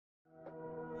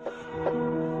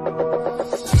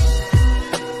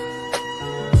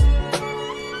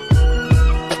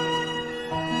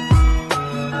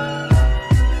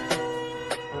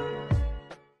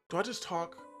just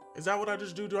talk? Is that what I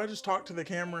just do? Do I just talk to the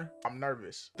camera? I'm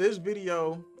nervous. This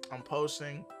video I'm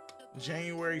posting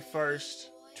January 1st,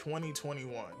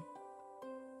 2021.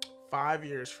 5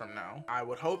 years from now, I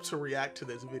would hope to react to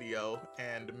this video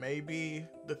and maybe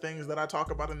the things that I talk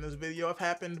about in this video have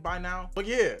happened by now. But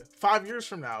yeah, 5 years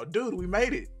from now, dude, we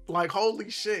made it. Like, holy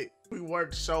shit. We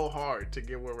worked so hard to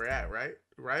get where we're at,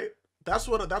 right?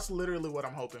 That's literally what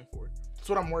I'm hoping for. That's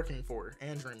what I'm working for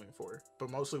and dreaming for, but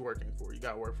mostly working for. You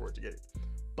gotta work for it to get it.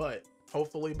 But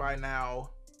hopefully by now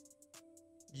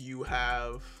you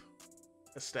have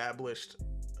established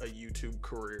a YouTube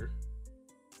career,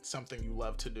 something you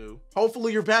love to do.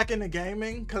 Hopefully you're back into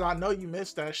gaming, because I know you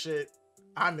missed that shit.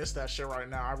 I miss that shit right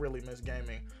now. I really miss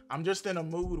gaming. I'm just in a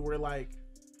mood where like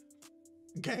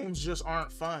games just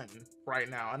aren't fun right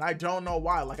now, and I don't know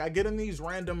why. Like, I get in these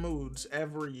random moods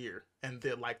every year and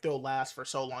they'll last for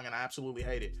so long and I absolutely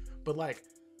hate it. But like,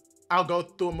 I'll go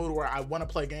through a mood where I want to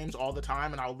play games all the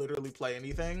time and I'll literally play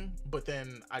anything, but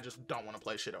then I just don't want to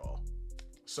play shit at all.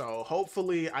 So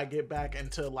hopefully I get back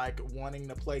into like wanting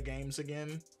to play games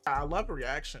again. I love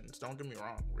reactions, don't get me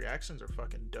wrong. Reactions are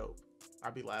fucking dope.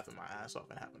 I be laughing my ass off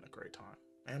and having a great time.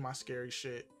 And my scary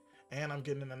shit. And I'm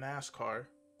getting into NASCAR.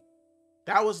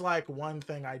 That was like one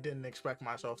thing I didn't expect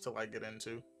myself to like get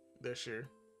into this year,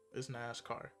 is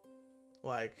NASCAR.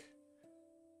 Like,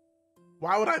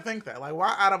 why would I think that? Like,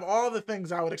 why, out of all the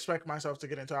things I would expect myself to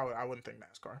get into, I wouldn't think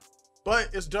NASCAR. But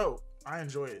it's dope. I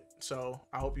enjoy it. So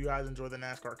I hope you guys enjoy the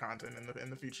NASCAR content in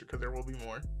the future, because there will be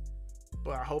more.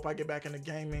 But I hope I get back into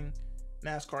gaming.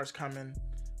 NASCAR's coming.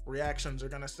 Reactions are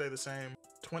gonna stay the same.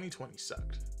 2020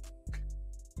 sucked.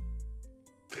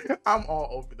 I'm all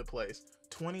over the place.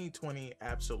 2020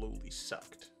 absolutely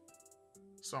sucked.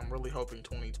 So I'm really hoping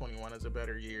 2021 is a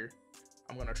better year.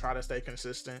 I'm gonna try to stay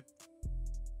consistent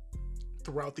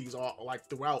throughout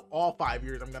all 5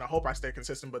 years. I'm gonna hope I stay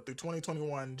consistent, but through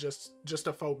 2021, just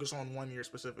to focus on 1 year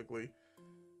specifically.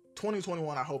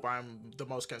 2021, I hope I'm the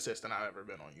most consistent I've ever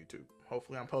been on YouTube.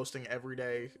 Hopefully I'm posting every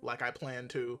day like I plan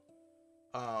to.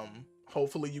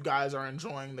 Hopefully you guys are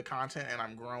enjoying the content and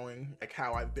I'm growing like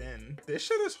how I've been. This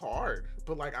shit is hard,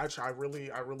 but like I really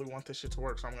want this shit to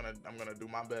work, so I'm gonna do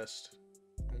my best.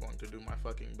 I'm going to do my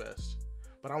fucking best.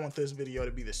 But I want this video to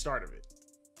be the start of it.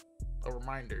 A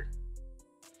reminder.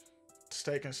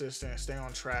 Stay consistent, stay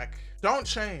on track. Don't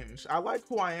change. I like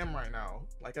who I am right now,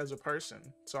 like as a person.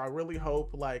 So I really hope,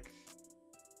 like,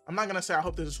 I'm not gonna say I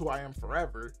hope this is who I am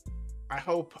forever. I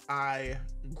hope I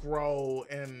grow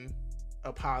in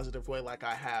a positive way like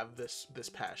I have this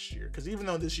past year. Because even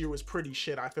though this year was pretty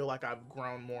shit, I feel like I've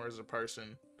grown more as a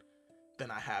person than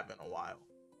I have in a while.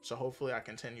 So hopefully I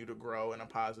continue to grow in a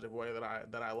positive way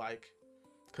that I like.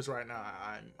 Because right now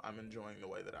I'm enjoying the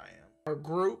way that I am. Our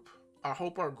group, I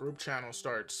hope our group channel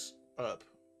starts up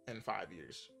in 5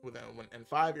 years. In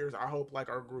 5 years, I hope like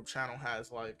our group channel has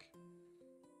like,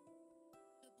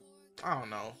 I don't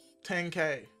know,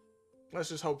 10K. Let's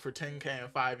just hope for 10K in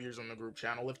 5 years on the group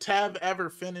channel. If Tev ever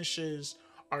finishes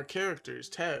our characters,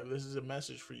 Tev, this is a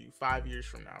message for you 5 years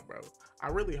from now, bro. I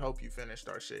really hope you finished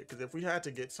our shit, because if we had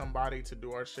to get somebody to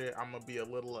do our shit, I'm gonna be a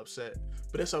little upset.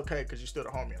 But it's okay, because you're still the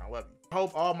homie and I love you. I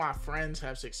hope all my friends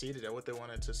have succeeded at what they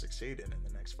wanted to succeed in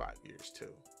the next 5 years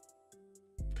too.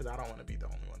 Because I don't want to be the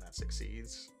only one that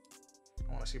succeeds.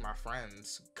 I want to see my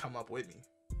friends come up with me.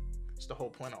 It's the whole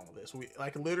point of all of this. We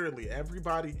like literally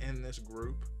everybody in this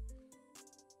group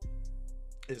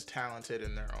is talented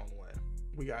in their own way.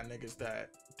 We got niggas that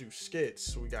do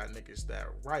skits, we got niggas that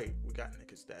write, we got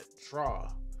niggas that draw,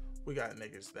 we got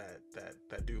niggas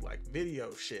that do like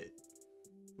video shit,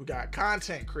 we got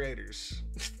content creators.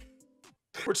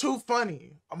 We're too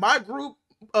funny. My group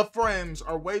of friends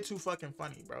are way too fucking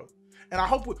funny, bro. And I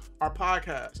hope our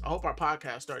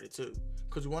podcast started too,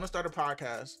 because we want to start a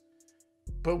podcast,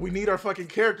 but we need our fucking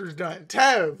characters done.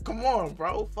 Tev, come on,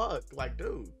 bro. Fuck, like,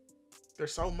 dude,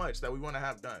 there's so much that we want to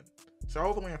have done. So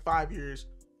hopefully in 5 years,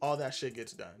 all that shit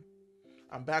gets done.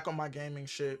 I'm back on my gaming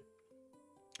shit.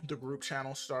 The group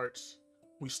channel starts.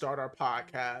 We start our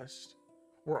podcast.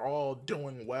 We're all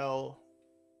doing well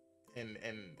and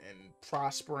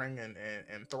prospering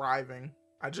and thriving.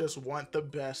 I just want the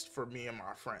best for me and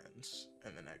my friends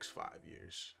in the next 5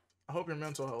 years. I hope your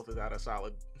mental health is at a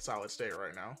solid state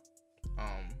right now.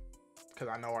 Because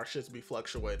I know our shits be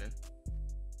fluctuating.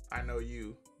 I know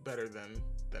you better than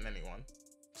anyone.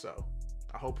 So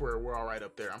I hope we're all right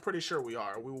up there. I'm pretty sure we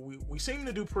are. We seem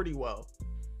to do pretty well.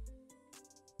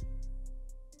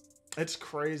 It's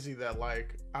crazy that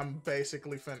like I'm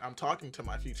talking to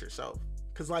my future self.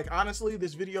 Cause like honestly,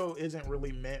 this video isn't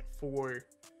really meant for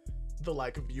the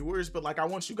like viewers, but like I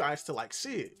want you guys to like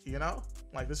see it, you know?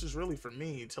 Like this is really for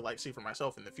me to like see for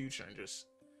myself in the future and just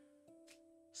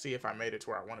see if I made it to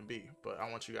where I want to be. But I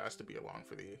want you guys to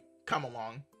come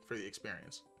along for the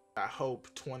experience. I hope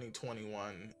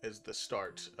 2021 is the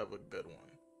start of a good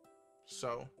one.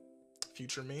 So,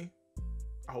 future me,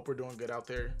 I hope we're doing good out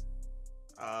there.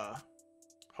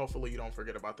 Hopefully you don't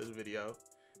forget about this video.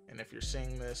 And if you're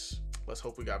seeing this, let's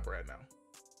hope we got bread now.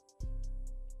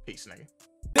 Peace, nigga.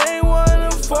 They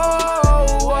wanna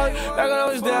forward, like I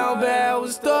was down bad,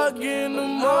 was stuck in the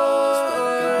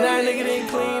mud. Now nigga done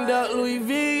cleaned up Louis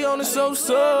V on the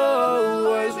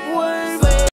so-so.